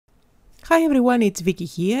Hi everyone, it's Vicky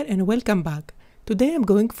here and welcome back. Today I'm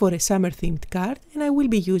going for a summer themed card and I will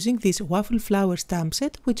be using this Waffle flower stamp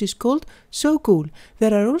set which is called So Cool.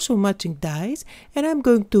 There are also matching dies and I'm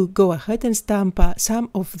going to go ahead and stamp some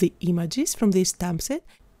of the images from this stamp set.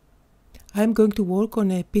 I'm going to work on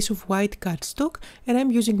a piece of white cardstock and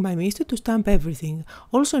I'm using my MISTI to stamp everything.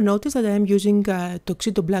 Also notice that I am using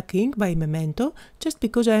Tuxedo black ink by Memento just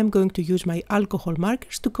because I am going to use my alcohol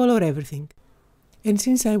markers to color everything. And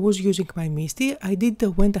since I was using my MISTI, I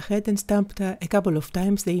went ahead and stamped a couple of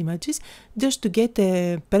times the images just to get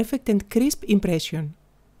a perfect and crisp impression.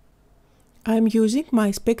 I'm using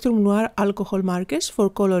my Spectrum Noir alcohol markers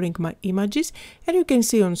for coloring my images and you can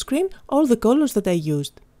see on screen all the colors that I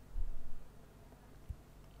used.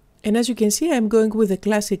 And as you can see, I'm going with the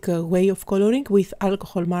classic way of coloring with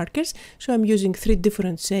alcohol markers. So I'm using 3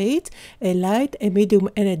 different shades, a light, a medium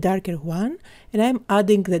and a darker one. And I'm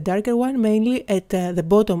adding the darker one mainly at the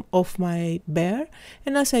bottom of my bear.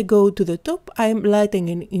 And as I go to the top, I'm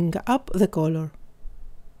lightening up the color.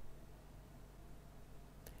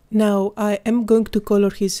 Now I am going to color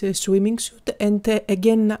his swimming suit and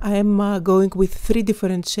again I am going with 3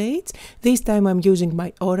 different shades. This time I'm using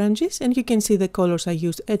my oranges and you can see the colors I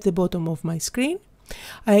used at the bottom of my screen.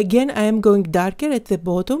 I am going darker at the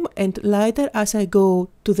bottom and lighter as I go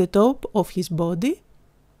to the top of his body.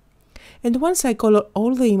 And once I color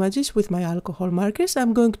all the images with my alcohol markers,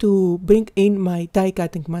 I'm going to bring in my die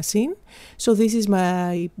cutting machine. So this is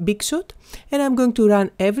my Big Shot and I'm going to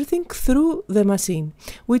run everything through the machine,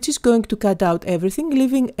 which is going to cut out everything,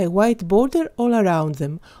 leaving a white border all around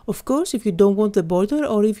them. Of course, if you don't want the border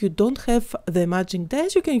or if you don't have the matching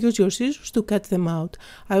dies, you can use your scissors to cut them out.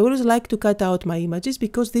 I always like to cut out my images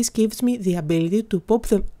because this gives me the ability to pop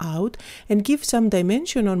them out and give some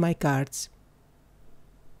dimension on my cards.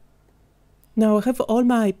 Now I have all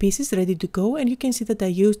my pieces ready to go and you can see that I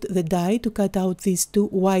used the die to cut out these 2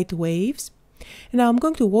 white waves. And now I'm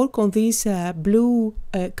going to work on this blue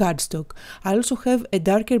cardstock. I also have a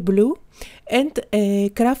darker blue and a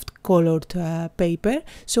craft colored paper.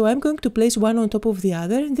 So I'm going to place one on top of the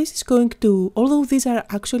other and this is going to, although these are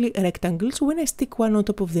actually rectangles, when I stick one on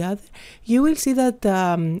top of the other, you will see that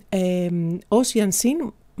ocean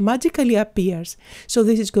scene magically appears. So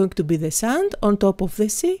this is going to be the sand on top of the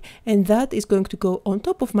sea and that is going to go on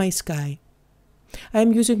top of my sky. I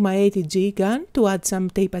am using my 80G gun to add some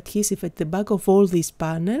tape adhesive at the back of all these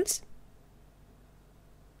panels.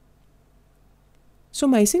 So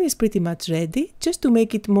my scene is pretty much ready. Just to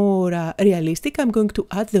make it more realistic, I'm going to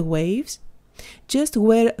add the waves just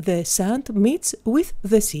where the sand meets with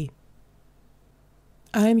the sea.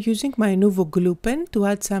 I am using my Nuvo glue pen to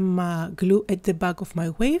add some glue at the back of my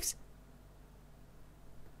waves.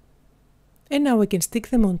 And now I can stick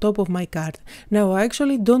them on top of my card. Now I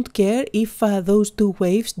actually don't care if those 2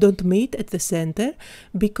 waves don't meet at the center,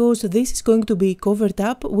 because this is going to be covered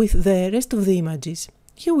up with the rest of the images.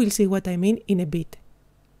 You will see what I mean in a bit.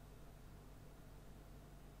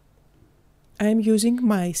 I am using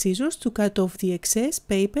my scissors to cut off the excess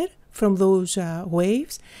paper from those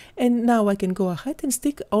waves, and now I can go ahead and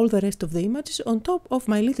stick all the rest of the images on top of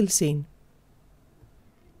my little scene.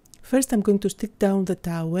 First I'm going to stick down the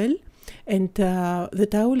towel, and the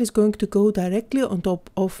towel is going to go directly on top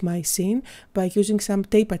of my scene by using some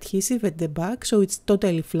tape adhesive at the back so it's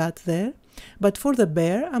totally flat there. But for the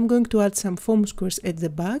bear I'm going to add some foam squares at the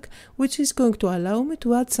back, which is going to allow me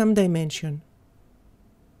to add some dimension.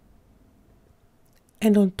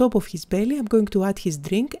 And on top of his belly I'm going to add his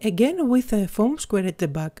drink, again with a foam square at the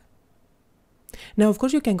back. Now of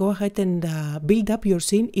course you can go ahead and build up your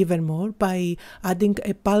scene even more by adding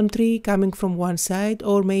a palm tree coming from one side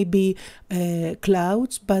or maybe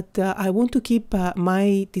clouds, but I want to keep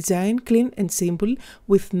my design clean and simple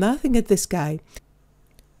with nothing at the sky.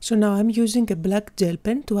 So now I'm using a black gel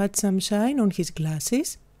pen to add some shine on his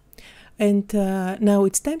glasses. And now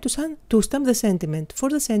it's time to stamp the sentiment. For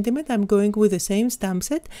the sentiment I'm going with the same stamp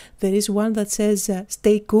set. There is one that says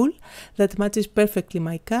stay cool, that matches perfectly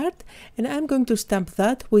my card, and I'm going to stamp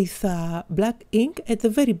that with black ink at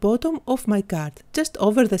the very bottom of my card, just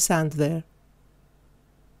over the sand there.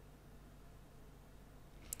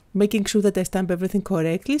 Making sure that I stamp everything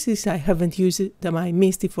correctly since I haven't used my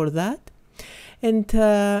MISTI for that. And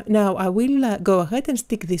now I will go ahead and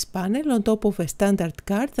stick this panel on top of a standard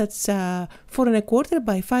card that's 4 1/4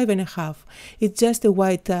 by 5 1/2. It's just a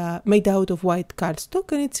white, made out of white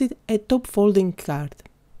cardstock, and it's a top folding card.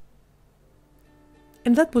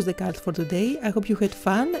 And that was the card for today. I hope you had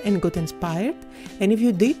fun and got inspired. And if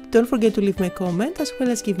you did, don't forget to leave me a comment as well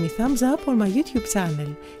as give me thumbs up on my YouTube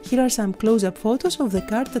channel. Here are some close-up photos of the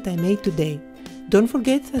card that I made today. Don't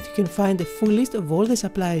forget that you can find a full list of all the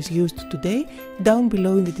supplies used today down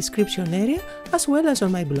below in the description area, as well as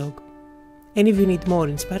on my blog. And if you need more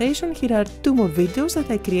inspiration, here are 2 more videos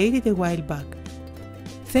that I created a while back.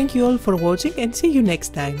 Thank you all for watching and see you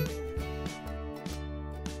next time!